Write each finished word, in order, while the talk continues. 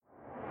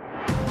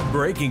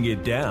Breaking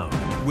It Down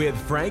with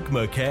Frank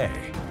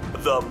McKay.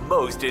 The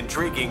most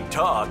intriguing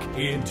talk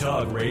in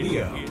talk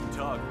radio.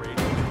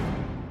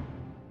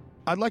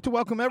 I'd like to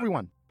welcome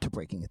everyone to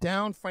Breaking It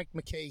Down. Frank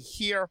McKay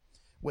here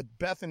with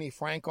Bethany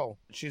Frankel.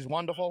 She's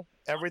wonderful.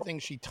 Everything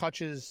she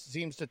touches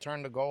seems to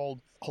turn to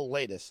gold. Her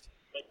latest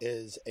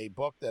is a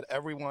book that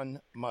everyone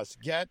must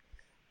get,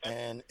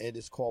 and it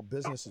is called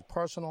Business is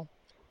Personal.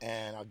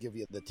 And I'll give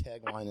you the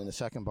tagline in a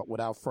second, but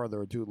without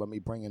further ado, let me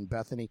bring in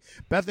Bethany.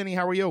 Bethany,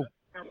 how are you?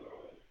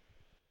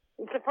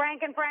 It's the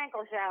Frank and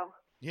Frankel show.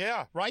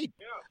 Yeah, right.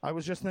 Yeah. I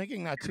was just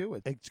thinking that,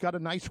 too. It's got a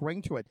nice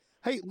ring to it.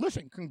 Hey,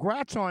 listen,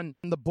 congrats on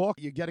the book.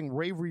 You're getting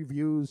rave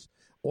reviews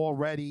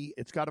already.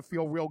 It's got to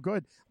feel real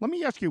good. Let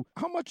me ask you,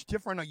 how much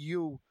different are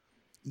you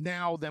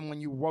now than when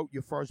you wrote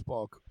your first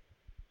book?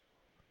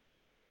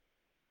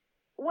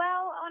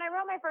 Well, when I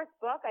wrote my first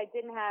book, I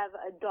didn't have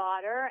a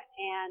daughter,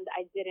 and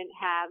I didn't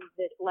have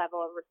this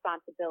level of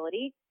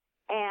responsibility.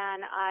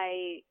 And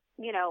I,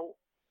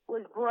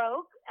 was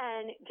broke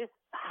and just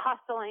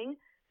hustling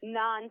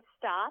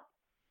nonstop.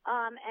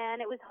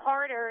 And it was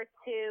harder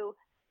to,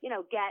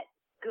 get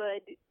good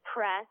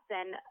press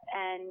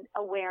and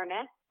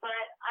awareness. But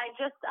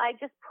I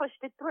just pushed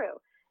it through.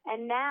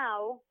 And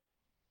now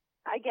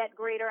I get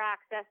greater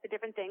access to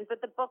different things.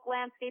 But the book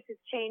landscape has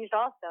changed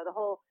also. The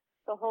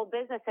whole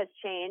business has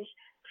changed.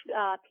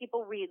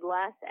 People read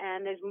less,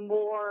 and there's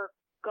more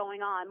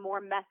going on,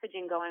 more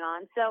messaging going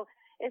on. So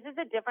this is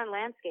a different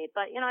landscape.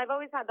 But, I've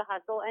always had the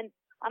hustle, and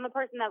I'm a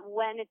person that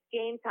when it's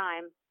game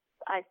time,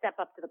 I step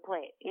up to the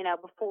plate,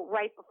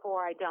 right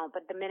before I don't.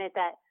 But the minute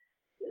that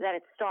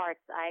it starts,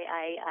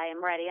 I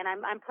am ready. And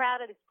I'm proud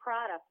of this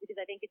product because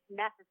I think it's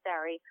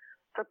necessary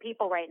for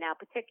people right now,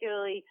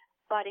 particularly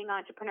budding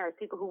entrepreneurs,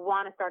 people who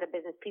want to start a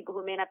business, people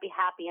who may not be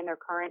happy in their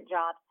current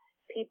jobs,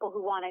 people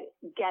who want to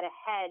get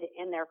ahead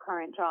in their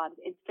current jobs.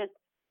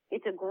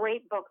 It's a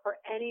great book for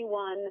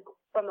anyone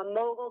from a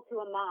mogul to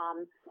a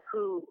mom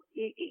who,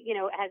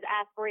 has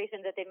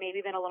aspirations that they've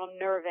maybe been a little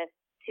nervous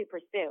to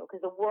pursue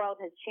because the world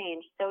has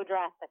changed so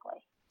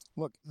drastically.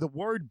 Look, the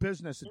word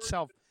business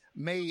itself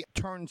may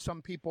turn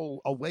some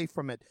people away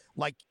from it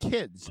like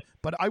kids,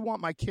 but I want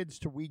my kids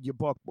to read your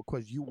book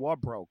because you were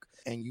broke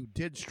and you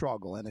did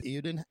struggle and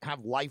you didn't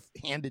have life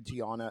handed to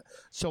you on a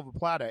silver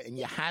platter and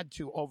you had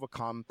to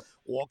overcome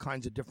all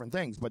kinds of different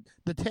things. But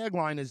the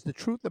tagline is the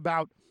truth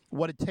about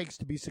what it takes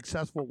to be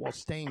successful while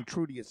staying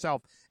true to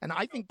yourself. And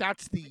I think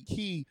that's the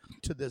key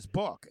to this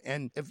book.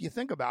 And if you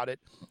think about it,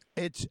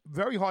 it's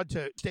very hard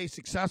to stay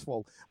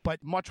successful, but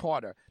much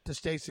harder to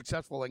stay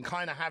successful and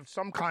kind of have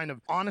some kind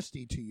of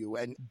honesty to you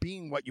and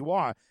being what you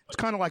are. It's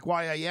kind of like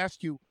why I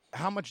asked you,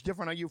 how much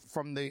different are you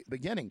from the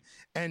beginning?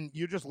 And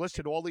you just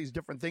listed all these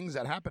different things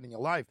that happen in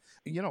your life.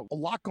 A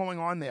lot going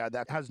on there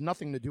that has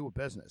nothing to do with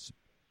business.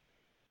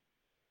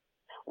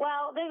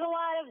 Well, there's a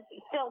lot of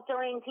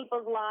filtering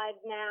people's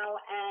lives now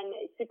and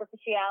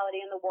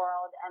superficiality in the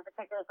world, and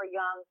particularly for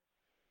young,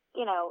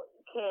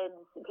 kids,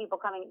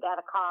 people coming out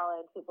of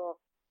college, people,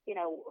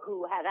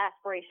 who have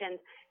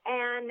aspirations.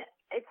 And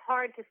it's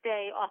hard to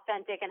stay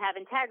authentic and have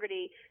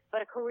integrity,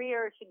 but a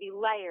career should be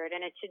layered,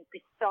 and it should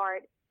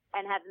start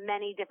and have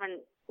many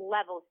different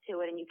levels to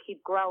it, and you keep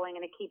growing,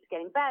 and it keeps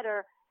getting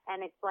better.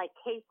 And it's like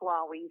case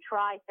law where you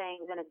try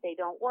things, and if they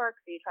don't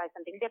work, so you try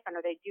something different,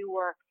 or they do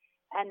work,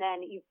 and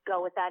then you go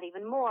with that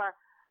even more.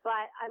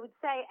 But I would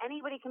say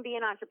anybody can be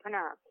an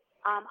entrepreneur.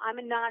 I'm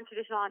a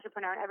non-traditional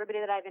entrepreneur, and everybody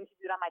that I've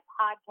interviewed on my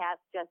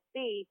podcast, Just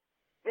See,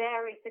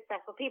 very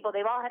successful people.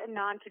 They've all had a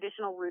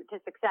non-traditional route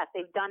to success.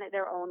 They've done it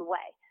their own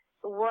way.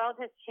 The world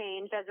has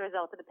changed as a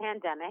result of the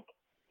pandemic,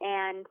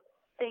 and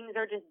things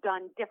are just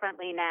done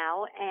differently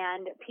now,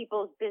 and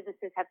people's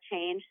businesses have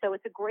changed. So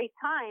it's a great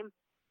time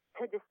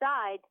to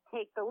decide to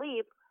take the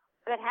leap,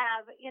 but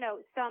have,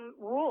 some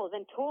rules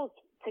and tools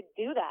to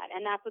do that.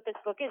 And that's what this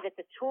book is. It's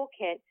a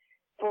toolkit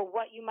for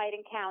what you might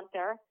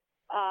encounter,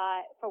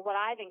 for what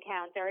I've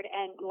encountered,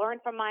 and learn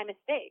from my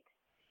mistakes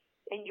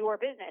in your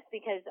business.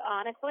 Because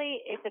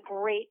honestly, it's a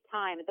great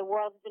time. The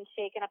world has been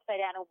shaken upside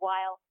down, and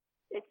while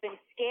it's been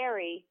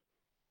scary,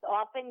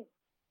 often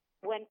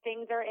when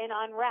things are in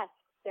unrest,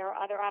 there are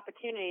other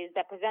opportunities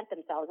that present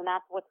themselves, and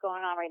that's what's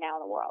going on right now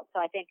in the world.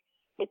 So I think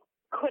it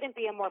couldn't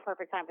be a more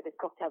perfect time for this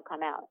book to have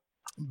come out.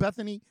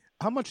 Bethany,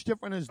 how much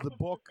different is the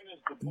book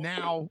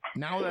now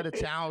that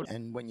it's out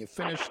and when you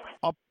finished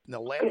up the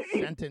last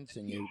sentence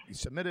and you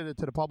submitted it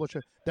to the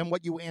publisher than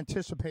what you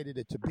anticipated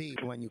it to be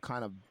when you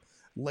kind of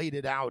laid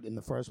it out in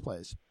the first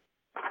place?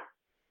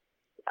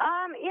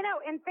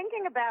 In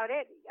thinking about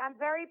it, I'm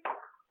very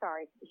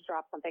sorry, just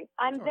dropped something.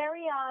 I'm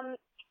very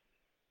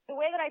the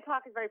way that I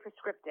talk is very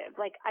prescriptive.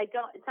 Like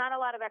it's not a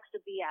lot of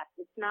extra BS.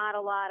 It's not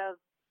a lot of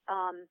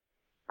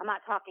I'm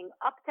not talking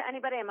up to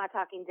anybody. I'm not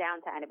talking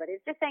down to anybody.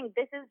 It's just saying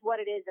this is what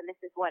it is and this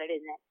is what it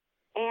isn't.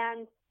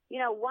 And,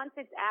 once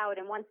it's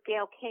out and once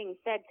Gayle King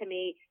said to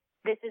me,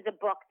 this is a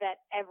book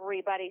that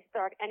anybody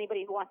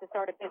who wants to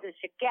start a business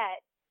should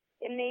get,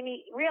 it made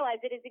me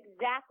realize it is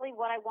exactly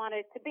what I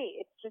wanted it to be.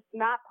 It's just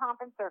not pomp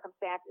and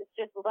circumstance. It's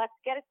just let's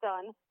get it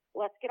done.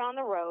 Let's get on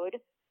the road.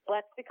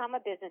 Let's become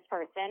a business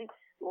person.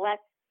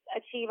 Let's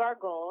achieve our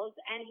goals.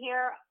 And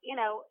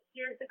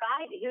here's the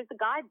guide. Here's the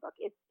guidebook.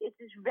 It's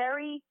just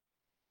very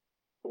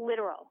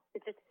literal.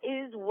 It just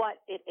is what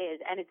it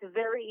is, and it's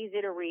very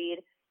easy to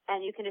read.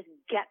 And you can just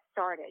get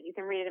started. You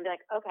can read it and be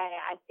like, okay,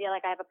 I feel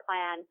like I have a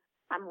plan.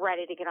 I'm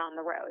ready to get on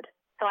the road.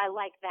 So I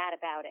like that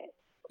about it.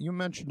 You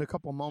mentioned a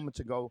couple moments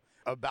ago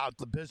about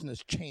the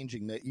business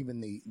changing,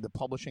 even the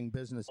publishing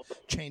business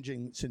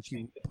changing since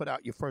you put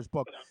out your first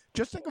book.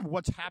 Just think of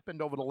what's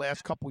happened over the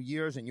last couple of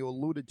years, and you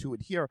alluded to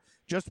it here,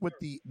 just with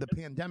the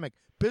pandemic.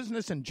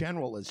 Business in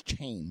general has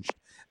changed,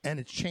 and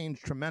it's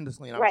changed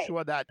tremendously, and I'm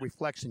sure that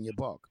reflects in your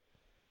book.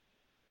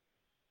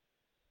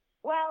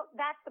 Well,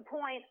 that's the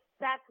point.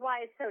 That's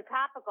why it's so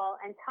topical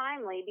and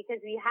timely, because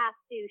we have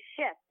to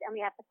shift and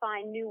we have to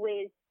find new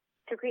ways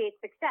to create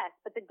success.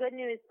 But the good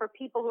news for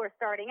people who are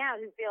starting out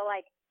who feel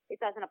like it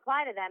doesn't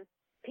apply to them,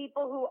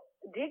 people who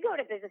did go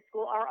to business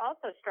school are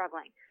also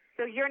struggling.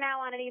 So you're now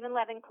on an even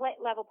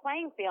level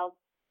playing field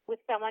with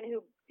someone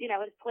who,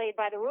 has played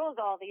by the rules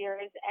all the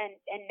years and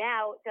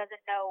now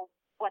doesn't know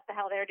what the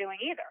hell they're doing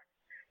either.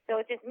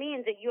 So it just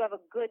means that you have a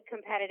good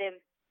competitive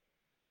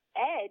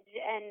edge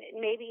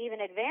and maybe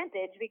even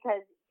advantage,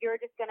 because you're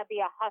just going to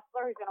be a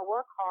hustler who's going to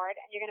work hard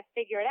and you're going to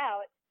figure it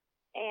out.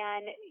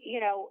 And,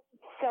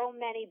 so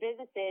many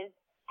businesses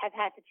have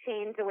had to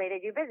change the way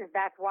they do business.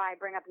 That's why I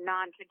bring up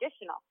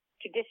non-traditional.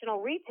 Traditional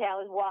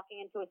retail is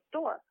walking into a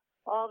store.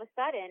 All of a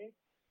sudden,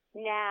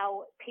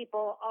 now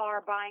people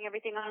are buying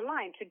everything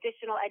online.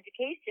 Traditional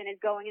education is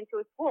going into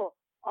a school.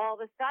 All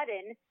of a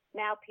sudden,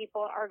 now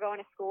people are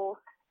going to school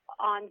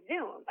on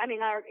Zoom.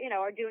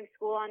 Are doing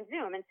school on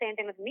Zoom, and same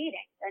thing with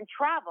meetings and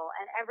travel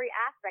and every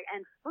aspect,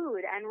 and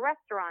food and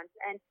restaurants,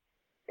 and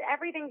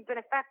everything's been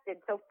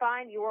affected. So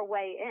find your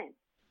way in.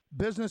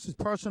 Business is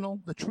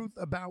personal. The truth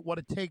about what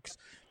it takes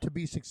to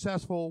be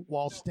successful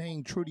while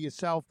staying true to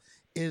yourself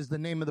is the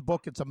name of the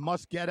book. It's a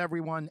must-get,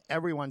 everyone.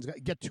 Everyone's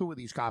got get 2 of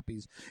these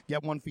copies.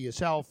 Get one for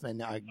yourself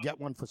and get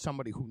one for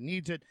somebody who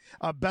needs it.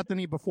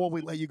 Bethany, before we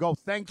let you go,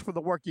 thanks for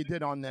the work you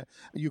did on the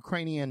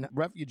Ukrainian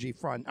refugee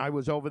front. I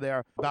was over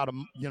there about a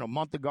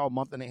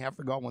month and a half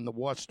ago when the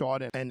war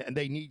started, and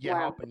they need your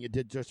help, and you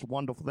did just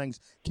wonderful things.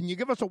 Can you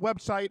give us a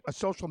website, a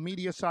social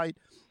media site,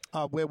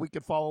 where we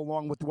could follow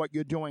along with what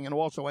you're doing, and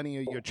also any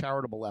of your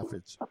charitable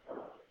efforts?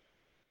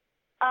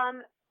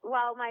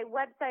 Well, my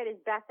website is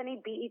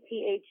Bethany,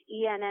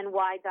 BETHENNY.com,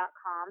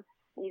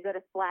 and you go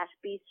to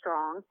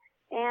 /BeStrong.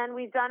 And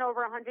we've done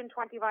over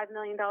 $125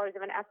 million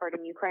of an effort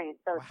in Ukraine,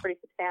 so it's pretty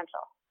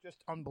substantial. Just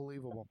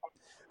unbelievable.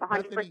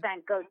 100%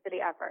 goes to the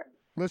effort.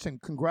 Listen,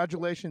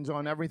 congratulations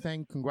on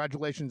everything.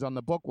 Congratulations on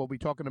the book. We'll be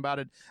talking about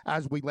it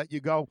as we let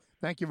you go.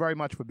 Thank you very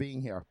much for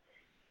being here.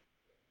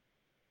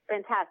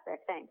 Fantastic.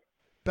 Thanks.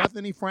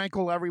 Bethany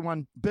Frankel,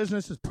 everyone.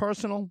 Business is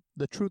personal.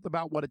 The truth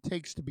about what it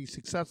takes to be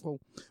successful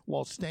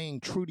while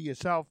staying true to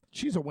yourself.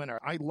 She's a winner.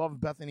 I love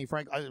Bethany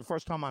Frankel. The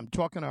first time I'm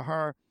talking to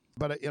her,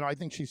 but I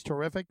think she's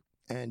terrific,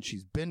 and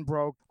she's been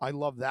broke. I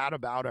love that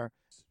about her.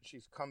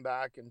 She's come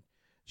back, and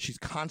she's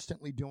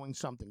constantly doing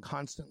something,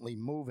 constantly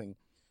moving.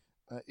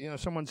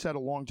 Someone said a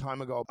long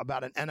time ago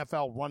about an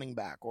NFL running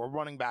back or a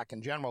running back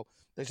in general.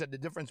 They said the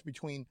difference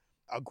between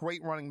a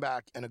great running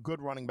back and a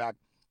good running back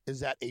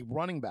is that a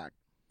running back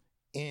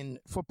in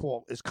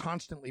football is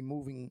constantly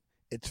moving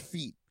its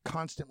feet,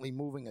 constantly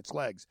moving its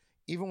legs.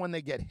 Even when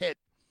they get hit,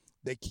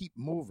 they keep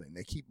moving.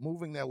 They keep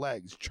moving their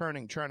legs,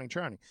 churning.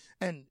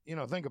 And,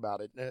 think about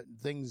it.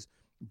 Things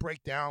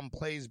break down,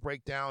 plays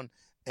break down,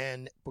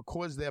 and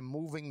because they're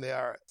moving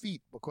their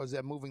feet, because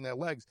they're moving their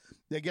legs,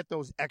 they get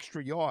those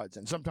extra yards.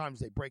 And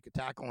sometimes they break a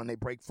tackle and they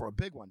break for a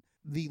big one.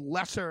 The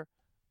lesser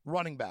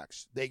running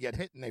backs, they get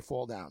hit and they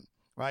fall down,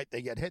 right?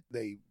 They get hit,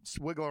 they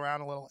swiggle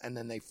around a little, and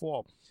then they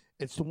fall.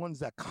 It's the ones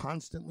that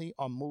constantly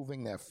are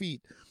moving their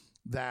feet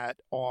that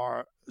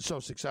are so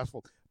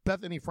successful.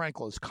 Bethany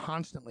Frankel is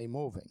constantly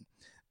moving.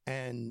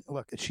 And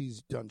look,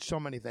 she's done so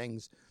many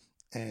things,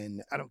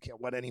 and I don't care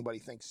what anybody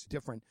thinks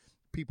different.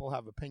 People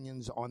have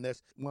opinions on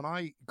this. When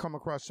I come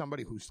across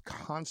somebody who's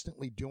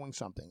constantly doing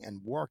something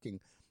and working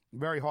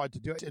very hard to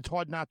do it, it's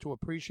hard not to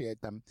appreciate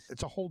them.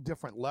 It's a whole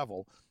different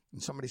level.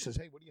 And somebody says,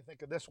 hey, what do you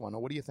think of this one?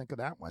 Or what do you think of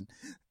that one?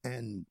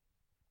 And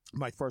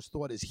my first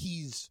thought is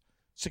he's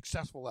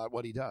successful at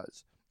what he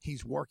does.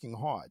 He's working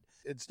hard.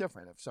 It's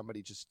different if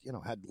somebody just,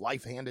 had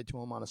life handed to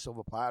him on a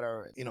silver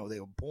platter. They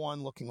were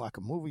born looking like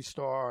a movie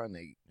star, and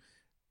they,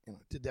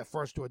 did their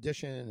first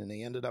audition and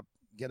they ended up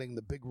getting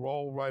the big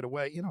role right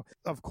away.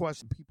 Of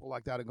course, people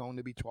like that are going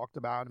to be talked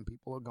about, and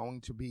people are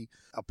going to be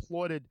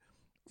applauded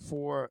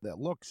for their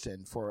looks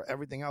and for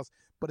everything else.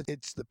 But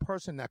it's the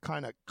person that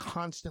kind of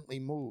constantly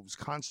moves,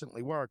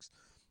 constantly works,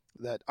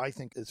 that I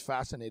think is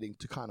fascinating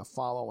to kind of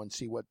follow and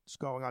see what's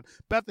going on.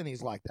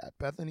 Bethany's like that.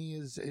 Bethany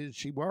is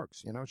she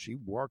works, she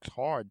works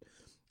hard,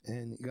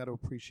 and you got to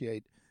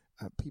appreciate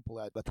people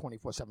at the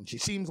 24/7. She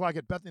seems like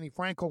it. Bethany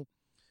Frankel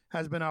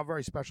has been our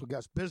very special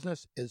guest.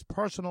 Business is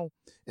personal,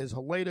 is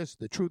her latest,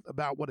 the truth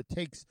about what it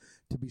takes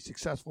to be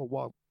successful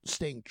while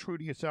staying true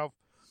to yourself.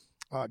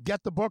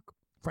 Get the book.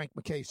 Frank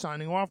MacKay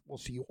signing off. We'll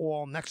see you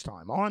all next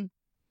time on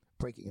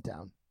Breaking It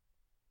Down.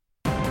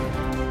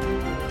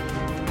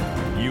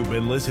 You've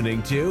been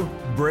listening to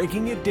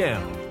Breaking It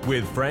Down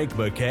with Frank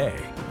McKay,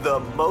 the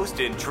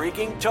most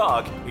intriguing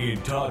talk in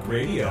talk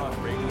radio.